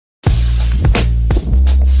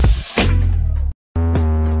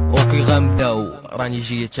راني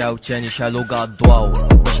جيت عاوتاني شالو كاع الضواو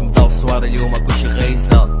باش نبداو الصوار اليوم كلشي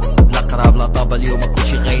غيزة بلا قراب لا طابا اليوم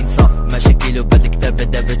كلشي غينسى مشاكل وبهاد الكتابة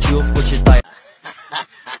دابا تشوف كلشي طايح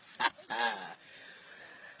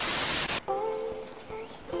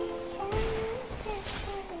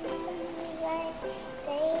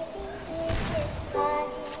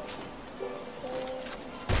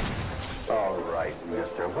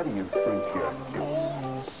What do you think you're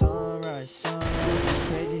doing? Sunrise, some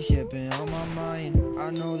crazy shit been on my mind. I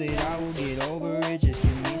know that I will get over it, just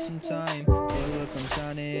give me some time. But look, I'm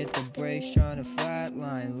trying to hit the brakes, trying to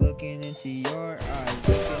flatline. Looking into your eyes,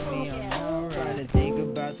 look at me, I'm alright. To think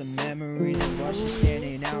about the memories of us just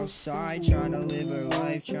standing outside, trying to live our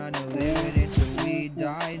life, trying to live it until we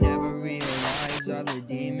die. Never realized all the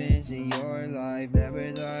demons in your life. Never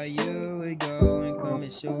thought you would go and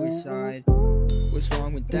commit suicide. What's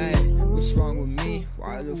wrong with that? What's wrong with me?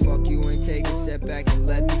 Why the fuck you ain't take a step back and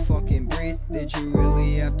let me fucking breathe? Did you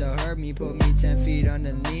really have to hurt me? Put me 10 feet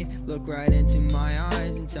underneath? Look right into my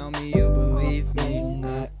eyes and tell me you believe me. Isn't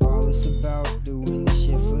that all it's about? Doing this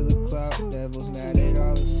shit for the clout. Devil's mad at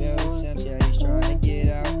all his failed attempts. Yeah, he's trying to get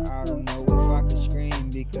out. I don't know if I can scream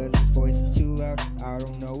because his voice is too loud. I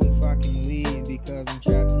don't know if I can leave because I'm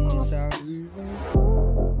trapped in this house.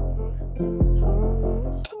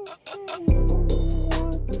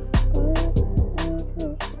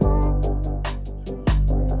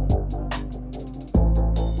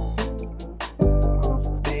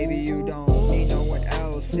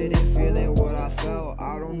 Sitting feeling what I felt.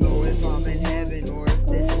 I don't know if I'm in heaven or if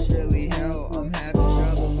this is really hell. I'm having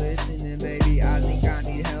trouble listening, baby, I think I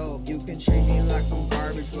need help. You can treat me like I'm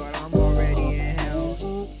garbage, but I'm already in hell.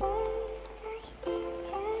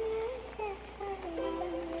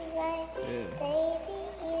 Yeah.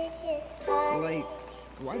 Like,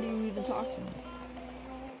 why do you even talk to me?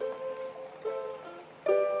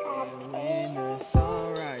 In the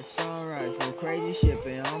sunrise, no crazy shit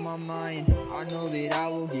been on my mind. I know that I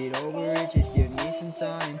will get over it, just give me some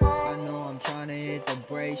time. I know I'm trying to hit the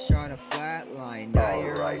brakes, trying to flatline. Now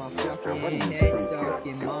you're on my fucking head, stuck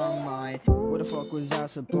in my mind. Where the fuck was I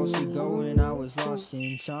supposed to go when I was lost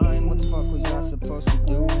in time? What the fuck was I supposed to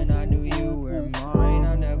do when I knew you were mine?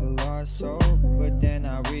 I never lost hope, but then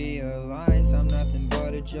I realized I'm nothing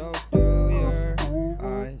but a joke through your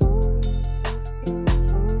eyes.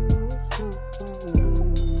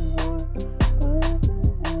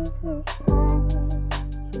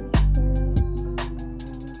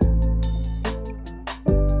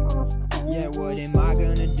 What am I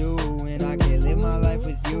gonna do when I can't live my life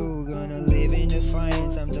with you? Gonna live in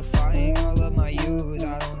defiance, I'm defying all of my youth.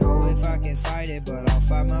 I don't know if I can fight it, but I'll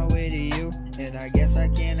fight my way to you. And I guess I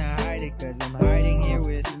cannot hide it, cause I'm hiding here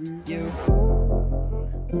with you.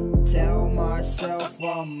 Tell myself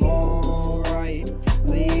I'm alright,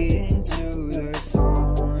 leading to the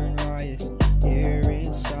sunrise. Here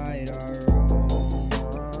inside our own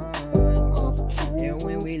minds. And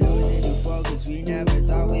when we lose into focus, we never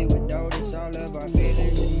thought we would notice all of our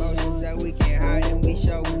feelings and emotions that we can't hide and we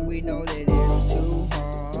show when we know that it's too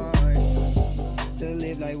hard to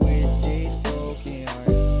live like with this broken heart.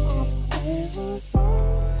 In the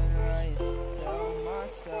sunrise, tell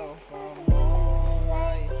myself I'm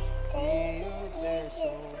alright. See you there so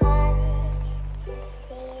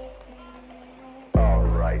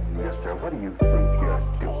Alright, mister, what do you think you're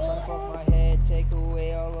doing? trying to fuck my head, take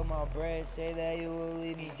away all of my bread. Say that you will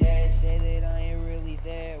leave me dead, say that I ain't really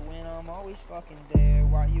there when I'm always fucking there.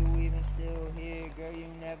 Why you even still here, girl? You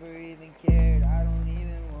never even cared. I don't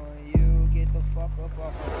even want you. Get the fuck up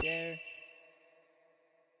off my chair.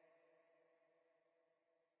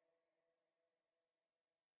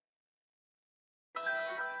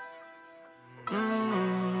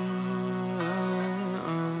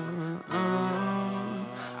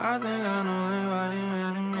 I think I know what you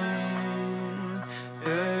mean.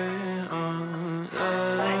 Yeah,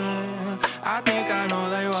 I think I know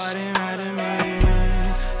they why they mad at me.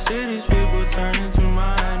 See these people turn into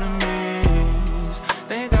my enemies.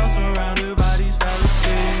 Think I'm surrounded by these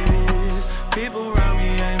fallacies. People around me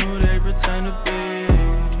ain't who they pretend to be.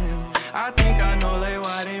 I think I know they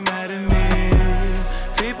why they mad at me.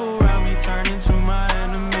 People around me turn into my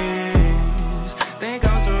enemies. Think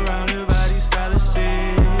I'm surrounded by these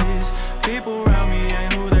fallacies.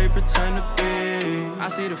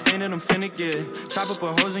 pain and I'm finna get. Chop up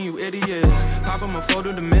a hose and you idiots. Pop them a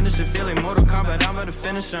photo, diminish it. Feel like Mortal Kombat, I'm at the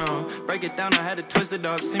finish on. Break it down, I had to twist it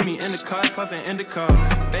up. See me in the cut, puffin' indica.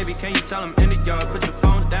 Baby, can you tell them in the yard? Put your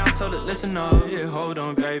phone down, tell it listen up. Yeah, hold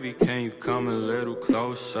on, baby, can you come a little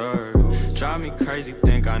closer? Drive me crazy,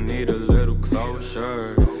 think I need a little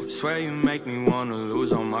closure. Swear you make me wanna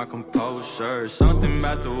lose all my composure. Something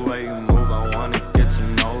about the way you move, I wanna get to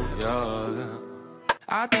know ya.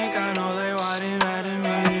 I think I know why they mad at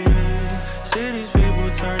me. See these people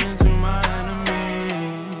turn into my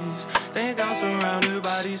enemies. Think I'm surrounded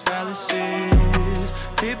by these fallacies.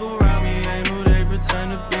 People around me ain't who they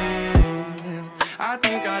pretend to be. I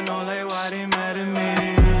think I know why they mad at me.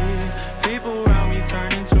 People around me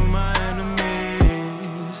turn into my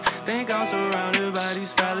enemies. Think I'm surrounded by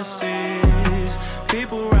these fallacies.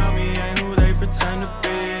 People around me ain't who they pretend to be.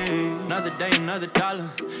 Another day, another dollar.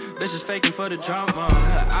 Bitches faking for the drama.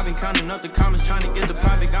 I've been counting up the comments, trying to get the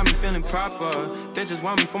profit, got me feeling proper. Bitches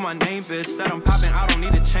want me for my name, bitch. Said I'm popping, I don't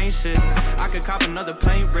need to change shit. I could cop another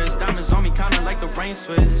plane wrist. Diamonds on me, kinda like the rain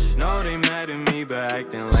switch. No, they mad at me, but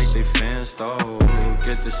acting like they fans, though.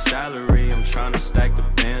 Get the salary, I'm trying to stack the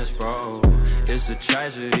bands, bro. It's a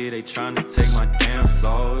tragedy, they trying to take my damn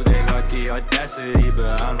flow. They got the audacity,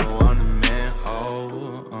 but I know I'm the man,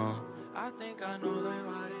 oh. I think I know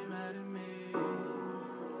why they mad at me.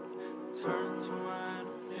 Turn to my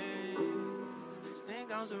enemies.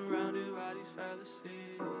 Think I'm surrounded by these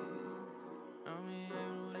fallacies. I mean,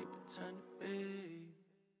 who they pretend to be.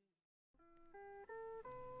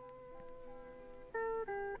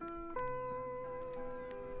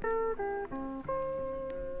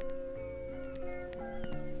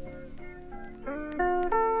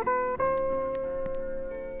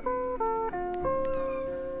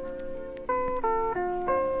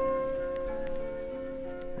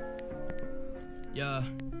 Yeah.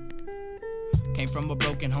 Came from a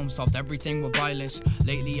broken home, solved everything with violence.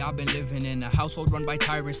 Lately I've been living in a household run by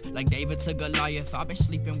tyrants, like David to Goliath. I've been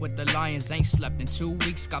sleeping with the lions, ain't slept in 2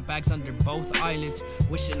 weeks. Got bags under both eyelids,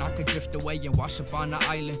 wishing I could drift away and wash up on the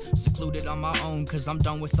island. Secluded on my own, cause I'm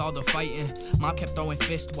done with all the fighting. Mom kept throwing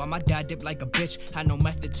fists while my dad dipped like a bitch. Had no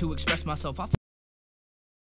method to express myself. I